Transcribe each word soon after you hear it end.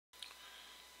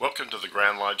Welcome to the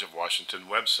Grand Lodge of Washington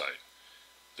website.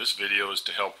 This video is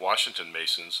to help Washington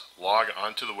Masons log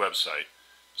onto the website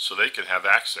so they can have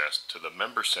access to the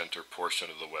Member Center portion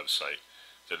of the website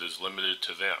that is limited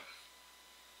to them.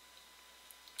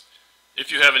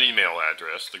 If you have an email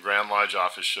address, the Grand Lodge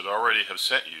office should already have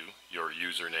sent you your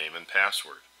username and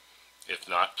password. If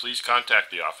not, please contact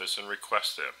the office and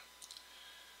request them.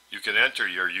 You can enter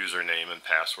your username and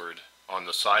password on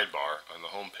the sidebar on the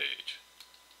home page.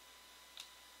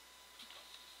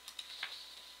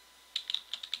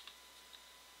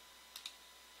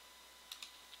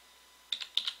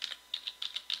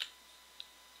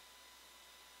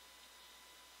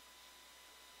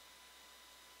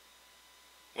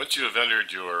 Once you have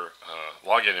entered your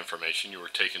login information, you are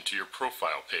taken to your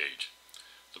profile page.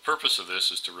 The purpose of this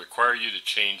is to require you to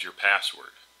change your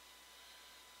password.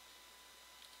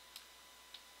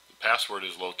 The password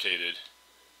is located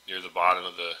near the bottom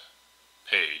of the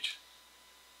page,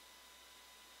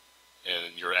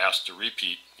 and you're asked to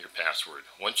repeat your password.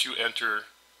 Once you enter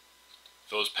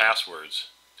those passwords,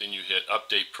 then you hit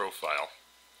Update Profile,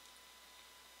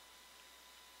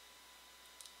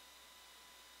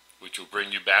 which will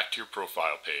bring you back to your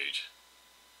profile page,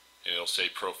 and it'll say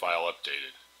Profile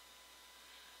Updated.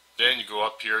 Then you go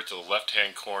up here to the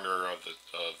left-hand corner of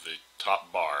the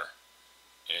top bar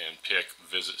and pick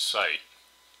Visit Site.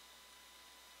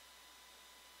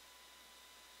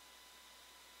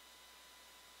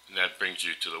 And that brings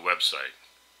you to the website.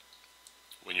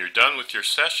 When you're done with your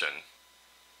session,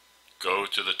 go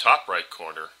to the top right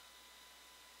corner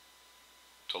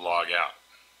to log out.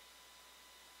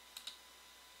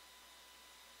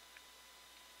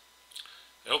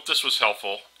 I hope this was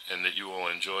helpful and that you will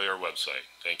enjoy our website.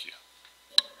 Thank you.